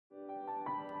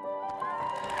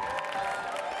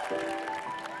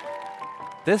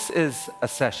This is a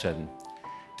session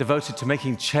devoted to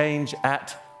making change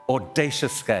at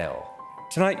audacious scale.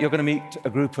 Tonight, you're going to meet a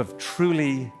group of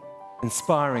truly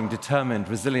inspiring, determined,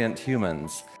 resilient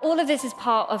humans. All of this is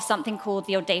part of something called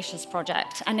the Audacious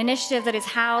Project, an initiative that is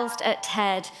housed at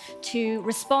TED to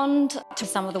respond to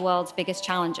some of the world's biggest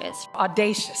challenges.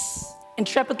 Audacious,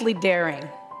 intrepidly daring,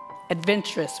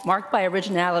 adventurous, marked by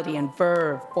originality and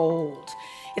verve, bold.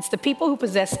 It's the people who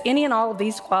possess any and all of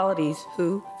these qualities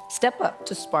who step up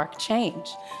to spark change.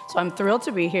 So I'm thrilled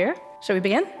to be here. Shall we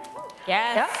begin?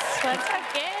 Yes, let's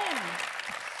begin.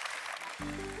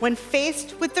 When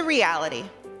faced with the reality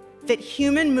that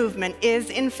human movement is,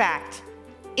 in fact,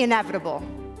 inevitable,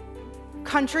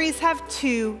 countries have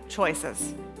two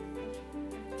choices.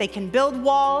 They can build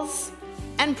walls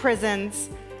and prisons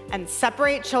and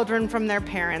separate children from their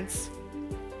parents,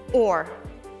 or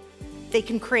they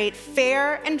can create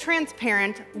fair and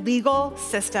transparent legal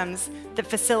systems that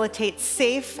facilitate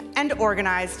safe and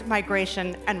organized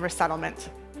migration and resettlement.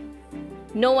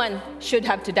 No one should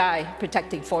have to die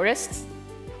protecting forests.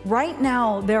 Right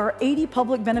now, there are 80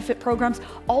 public benefit programs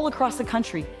all across the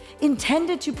country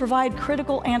intended to provide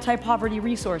critical anti-poverty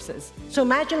resources. So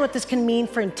imagine what this can mean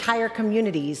for entire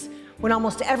communities when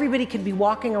almost everybody could be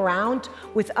walking around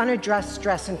with unaddressed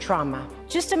stress and trauma.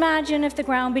 Just imagine if the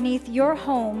ground beneath your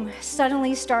home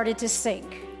suddenly started to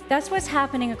sink. That's what's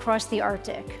happening across the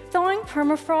Arctic. Thawing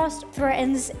permafrost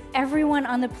threatens everyone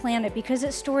on the planet because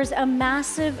it stores a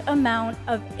massive amount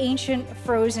of ancient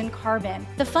frozen carbon.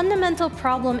 The fundamental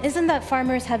problem isn't that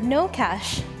farmers have no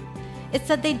cash. It's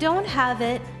that they don't have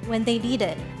it when they need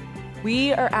it.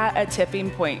 We are at a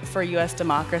tipping point for US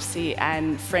democracy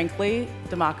and, frankly,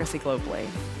 democracy globally.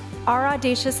 Our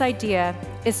audacious idea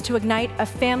is to ignite a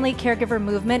family caregiver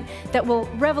movement that will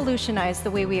revolutionize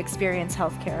the way we experience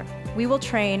healthcare. We will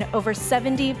train over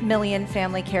 70 million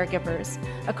family caregivers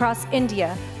across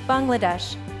India,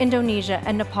 Bangladesh, Indonesia,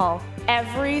 and Nepal.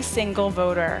 Every single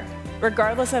voter,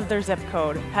 regardless of their zip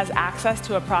code, has access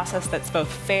to a process that's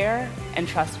both fair and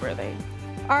trustworthy.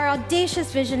 Our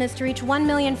audacious vision is to reach 1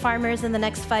 million farmers in the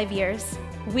next 5 years.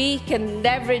 We can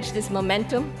leverage this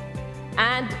momentum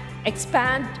and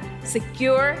expand,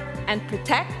 secure, and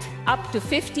protect up to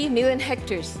 50 million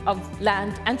hectares of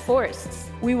land and forests.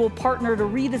 We will partner to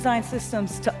redesign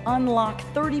systems to unlock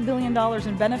 $30 billion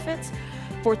in benefits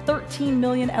for 13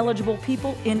 million eligible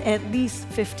people in at least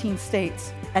 15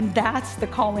 states. And that's the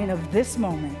calling of this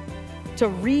moment, to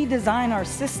redesign our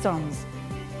systems,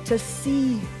 to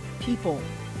see people,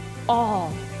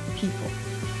 all people.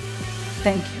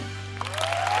 Thank you.